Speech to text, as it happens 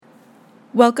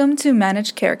Welcome to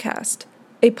Managed Carecast,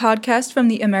 a podcast from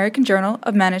the American Journal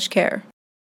of Managed Care.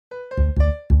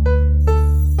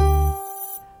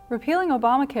 Repealing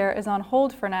Obamacare is on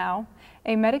hold for now.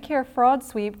 A Medicare fraud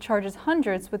sweep charges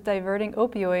hundreds with diverting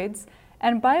opioids,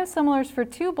 and biosimilars for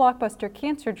two blockbuster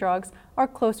cancer drugs are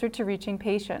closer to reaching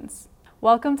patients.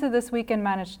 Welcome to This Week in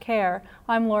Managed Care.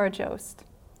 I'm Laura Jost.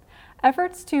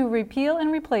 Efforts to repeal and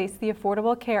replace the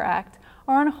Affordable Care Act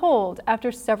are on hold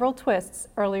after several twists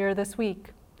earlier this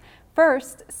week.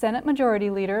 First, Senate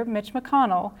Majority Leader Mitch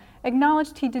McConnell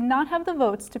acknowledged he did not have the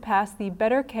votes to pass the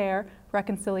Better Care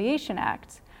Reconciliation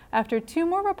Act after two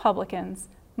more Republicans,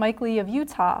 Mike Lee of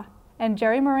Utah and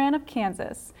Jerry Moran of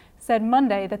Kansas, said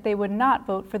Monday that they would not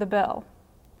vote for the bill.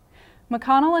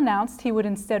 McConnell announced he would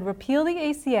instead repeal the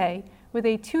ACA with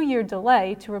a 2-year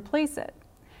delay to replace it.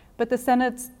 But the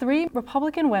Senate's three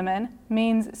Republican women,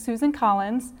 Maine's Susan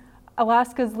Collins,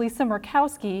 Alaska's Lisa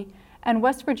Murkowski, and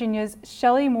West Virginia's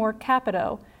Shelley Moore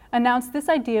Capito, announced this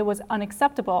idea was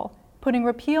unacceptable, putting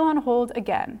repeal on hold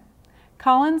again.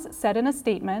 Collins said in a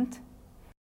statement,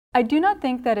 "I do not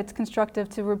think that it's constructive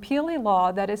to repeal a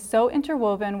law that is so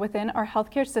interwoven within our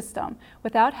healthcare system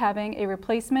without having a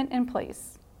replacement in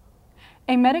place."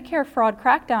 A Medicare fraud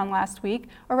crackdown last week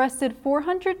arrested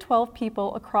 412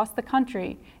 people across the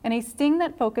country in a sting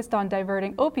that focused on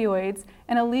diverting opioids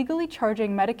and illegally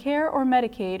charging Medicare or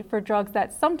Medicaid for drugs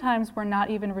that sometimes were not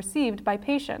even received by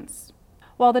patients.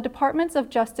 While the Departments of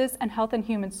Justice and Health and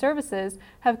Human Services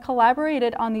have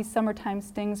collaborated on these summertime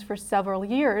stings for several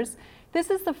years,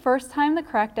 this is the first time the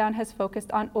crackdown has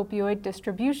focused on opioid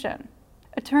distribution.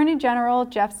 Attorney General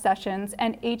Jeff Sessions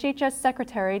and HHS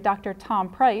Secretary Dr. Tom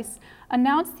Price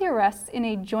announced the arrests in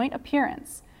a joint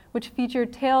appearance, which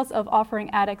featured tales of offering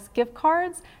addicts gift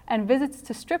cards and visits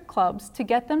to strip clubs to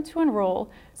get them to enroll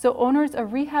so owners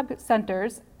of rehab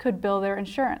centers could bill their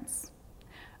insurance.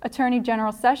 Attorney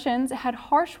General Sessions had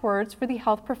harsh words for the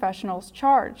health professionals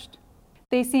charged.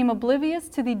 They seem oblivious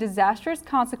to the disastrous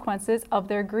consequences of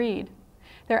their greed.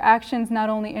 Their actions not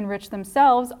only enrich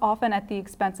themselves, often at the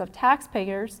expense of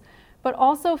taxpayers, but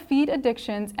also feed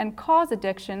addictions and cause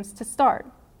addictions to start.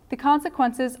 The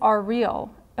consequences are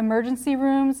real: emergency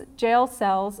rooms, jail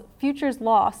cells, futures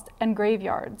lost, and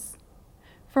graveyards.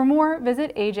 For more,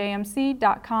 visit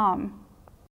ajmc.com.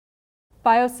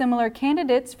 Biosimilar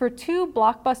candidates for two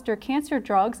blockbuster cancer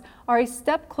drugs are a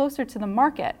step closer to the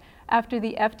market after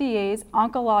the FDA's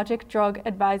Oncologic Drug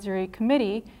Advisory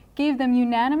Committee gave them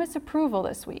unanimous approval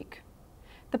this week.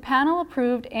 The panel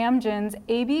approved Amgen's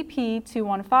ABP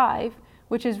 215,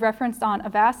 which is referenced on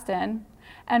Avastin,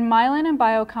 and Mylan and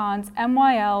Biocon's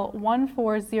MYL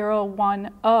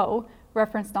 14010,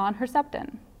 referenced on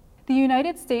Herceptin. The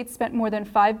United States spent more than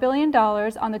 $5 billion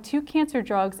on the two cancer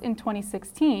drugs in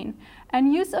 2016,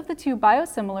 and use of the two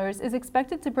biosimilars is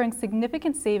expected to bring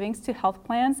significant savings to health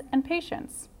plans and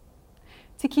patients.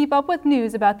 To keep up with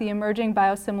news about the emerging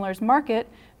biosimilars market,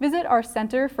 visit our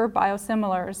Center for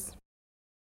Biosimilars.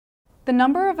 The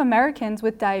number of Americans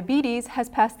with diabetes has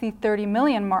passed the 30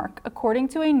 million mark, according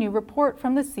to a new report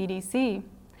from the CDC.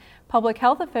 Public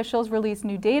health officials release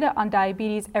new data on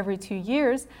diabetes every 2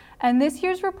 years, and this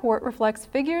year's report reflects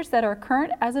figures that are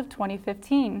current as of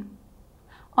 2015.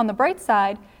 On the bright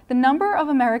side, the number of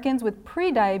Americans with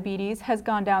pre-diabetes has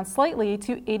gone down slightly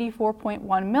to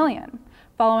 84.1 million.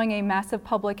 Following a massive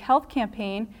public health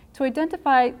campaign to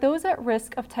identify those at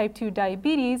risk of type 2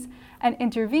 diabetes and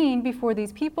intervene before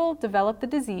these people develop the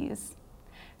disease.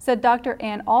 Said Dr.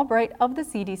 Ann Albright of the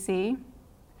CDC,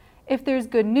 "If there's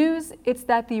good news, it's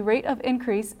that the rate of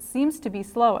increase seems to be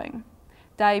slowing.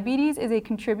 Diabetes is a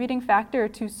contributing factor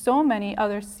to so many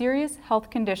other serious health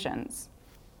conditions."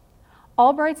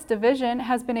 Albright's division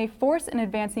has been a force in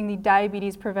advancing the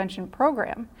diabetes prevention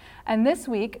program, and this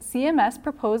week CMS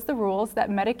proposed the rules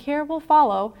that Medicare will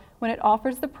follow when it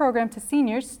offers the program to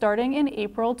seniors starting in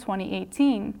April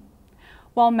 2018.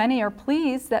 While many are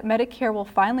pleased that Medicare will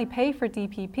finally pay for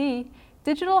DPP,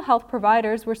 digital health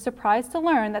providers were surprised to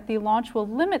learn that the launch will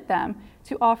limit them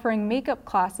to offering makeup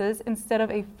classes instead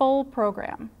of a full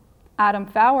program. Adam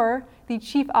Fauer, the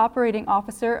Chief Operating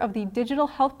Officer of the digital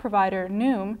health provider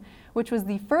Noom, which was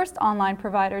the first online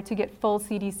provider to get full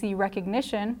CDC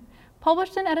recognition,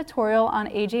 published an editorial on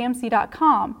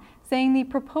ajmc.com saying the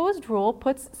proposed rule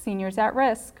puts seniors at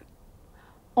risk.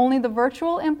 Only the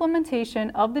virtual implementation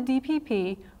of the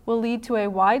DPP will lead to a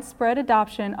widespread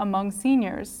adoption among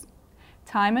seniors.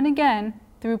 Time and again,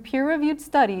 through peer-reviewed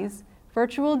studies,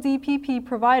 virtual DPP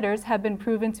providers have been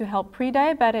proven to help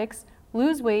pre-diabetics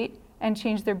lose weight and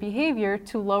change their behavior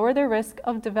to lower their risk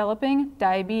of developing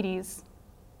diabetes.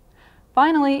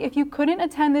 Finally, if you couldn't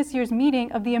attend this year's meeting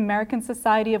of the American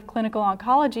Society of Clinical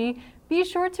Oncology, be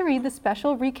sure to read the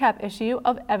special recap issue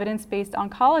of Evidence-Based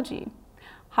Oncology.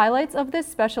 Highlights of this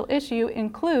special issue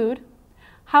include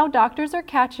how doctors are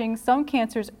catching some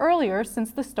cancers earlier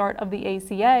since the start of the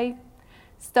ACA,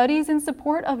 studies in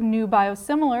support of new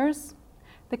biosimilars,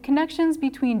 the connections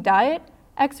between diet,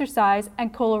 exercise,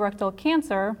 and colorectal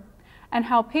cancer, and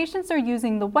how patients are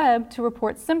using the web to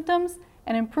report symptoms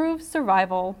and improve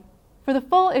survival. For the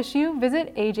full issue,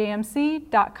 visit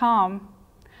ajmc.com.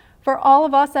 For all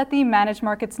of us at the Managed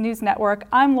Markets News Network,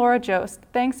 I'm Laura Jost.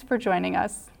 Thanks for joining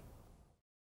us.